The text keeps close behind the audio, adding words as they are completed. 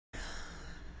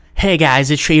Hey guys,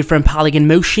 it's Shay from Polygon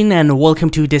Motion and welcome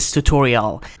to this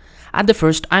tutorial. At the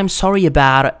first, I'm sorry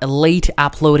about a late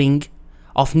uploading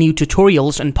of new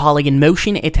tutorials on Polygon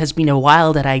Motion. It has been a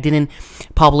while that I didn't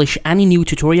publish any new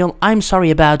tutorial. I'm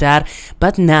sorry about that,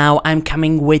 but now I'm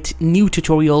coming with new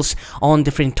tutorials on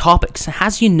different topics.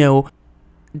 As you know,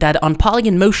 that on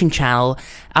Polygon Motion channel,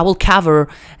 I will cover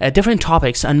different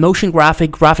topics on motion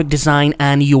graphic design,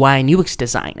 and UI and UX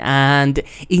design. And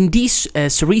in this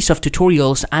series of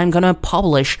tutorials, I'm gonna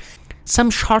publish some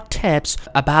short tips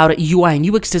about UI and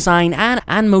UX design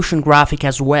and motion graphic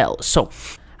as well.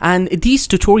 And these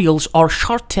tutorials are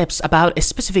short tips about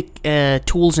specific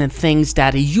tools and things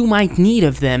that you might need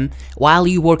of them while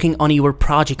you're working on your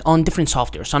project on different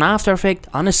softwares, on After Effects,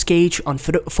 on Sketch, on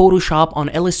Photoshop, on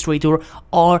Illustrator,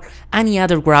 or any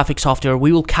other graphic software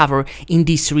we will cover in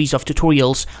this series of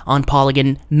tutorials on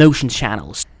Polygon Motion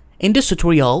channels. In this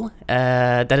tutorial,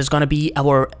 that is going to be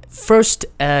our first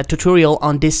tutorial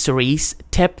on this series,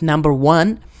 tip number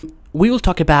 1. We will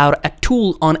talk about a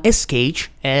tool on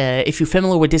Sketch. If you're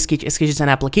familiar with Sketch, Sketch is an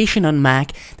application on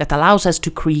Mac that allows us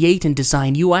to create and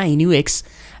design UI and UX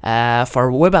for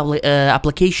web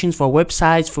applications, for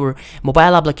websites, for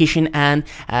mobile application, and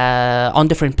on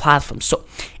different platforms. So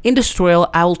in this tutorial,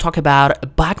 I will talk about a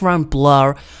background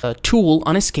blur tool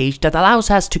on Sketch that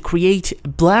allows us to create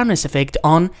blurriness effect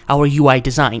on our UI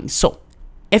design. So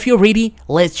if you're ready,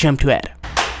 let's jump to it.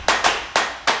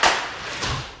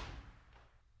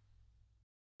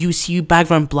 You see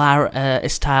background blur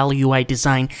style UI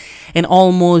design in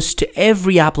almost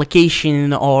every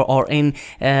application or in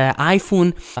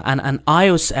iPhone and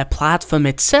iOS platform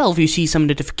itself. You see some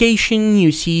notification,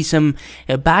 you see some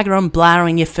background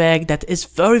blurring effect that is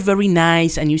very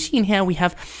nice, and you see in here we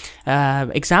have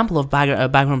example of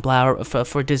background blur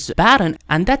for this button,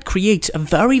 and that creates a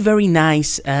very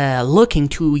nice looking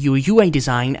to your UI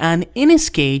design. And in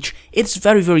Sketch, it's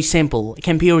very simple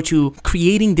compared to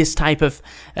creating this type of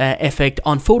effect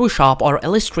on Photoshop or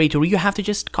Illustrator. You have to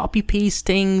just copy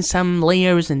pasting some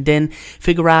layers and then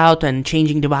figure out and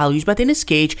changing the values. But in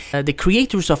Sketch, the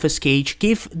creators of Sketch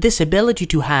give this ability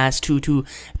to us to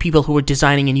people who are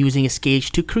designing and using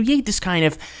Sketch to create this kind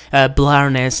of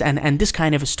blurriness and this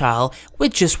kind of style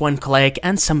with just one click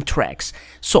and some tricks.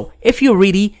 So if you're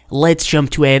ready, let's jump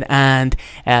to it and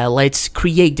let's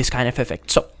create this kind of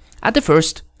effect. So at the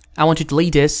first, I want to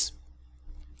delete this,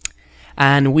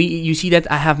 and you see that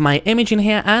I have my image in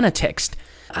here and a text.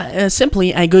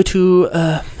 Simply I go to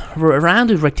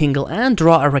rounded rectangle and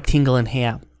draw a rectangle in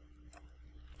here.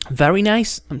 Very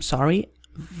nice,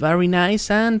 very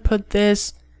nice, and put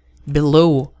this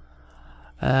below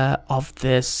of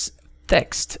this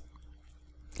text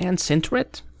and center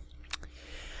it.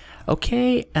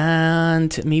 Okay,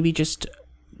 and maybe just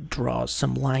draw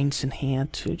some lines in here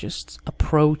to just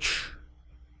approach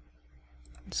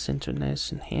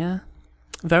centerness in here.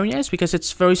 Very nice, because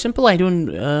it's very simple. I don't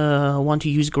want to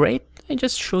use grid. I want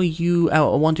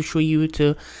to show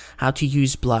you how to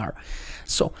use blur.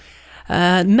 So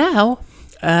now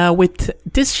with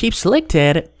this shape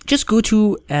selected, just go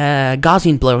to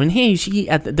Gaussian Blur. And here you see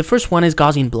the first one is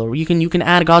Gaussian Blur. You can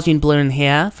add Gaussian Blur in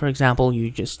here. For example, you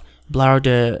just blur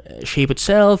the shape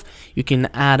itself. You can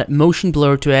add motion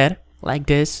blur to it like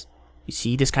this. You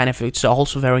see this kind of, it's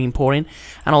also very important.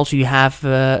 And also you have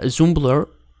zoom blur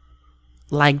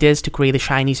like this to create a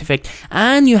shiny effect,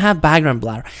 and you have background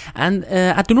blur. And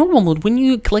at the normal mode, when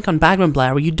you click on background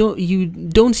blur, you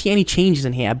don't see any changes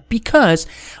in here, because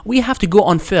we have to go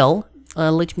on fill.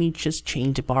 Let me just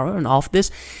change the bar and off this.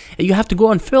 You have to go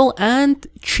on fill and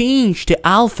change the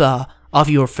alpha of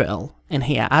your fill in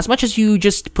here. As much as you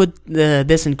just put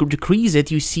this and decrease it,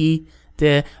 you see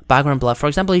the background blur. For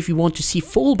example, if you want to see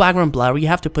full background blur, you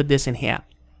have to put this in here.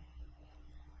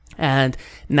 And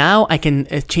now I can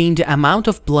change the amount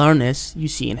of blurriness you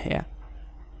see in here.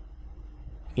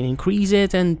 You can increase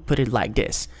it and put it like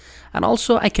this. And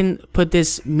also I can put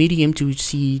this medium to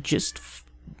see just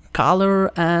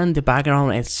color and the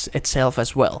background itself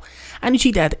as well. And you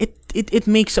see that it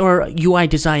makes our UI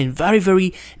design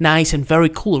very nice and very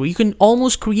cool. You can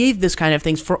almost create this kind of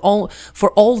things for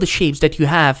all the shapes that you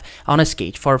have on a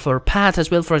sketch. For paths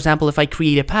as well. For example, if I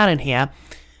create a pattern here,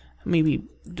 maybe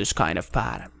this kind of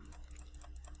pattern.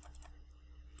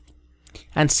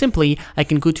 And simply, I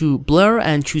can go to blur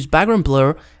and choose background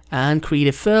blur and create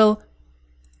a fill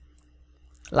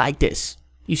like this.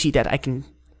 You see that I can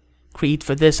create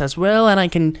for this as well, and I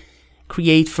can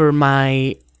create for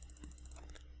my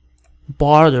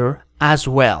border as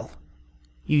well.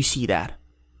 You see that.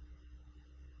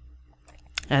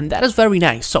 And that is very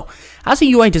nice. So as a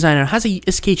UI designer, as a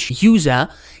Sketch user,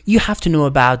 you have to know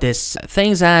about these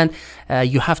things, and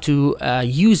you have to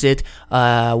use it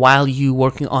while you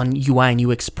working on UI and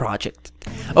UX project.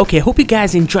 Okay, hope you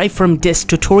guys enjoyed from this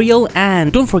tutorial,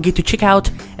 and don't forget to check out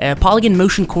Polygon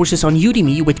Motion courses on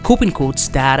Udemy with coupon codes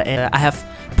that I have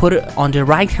put on the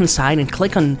right hand side, and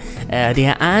click on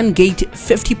there and get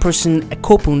 50%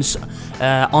 coupons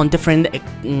on different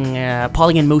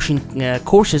Polygon Motion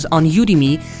courses on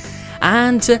Udemy.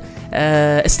 And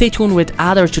stay tuned with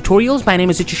other tutorials. My name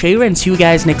is Ichishira, and see you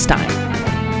guys next time.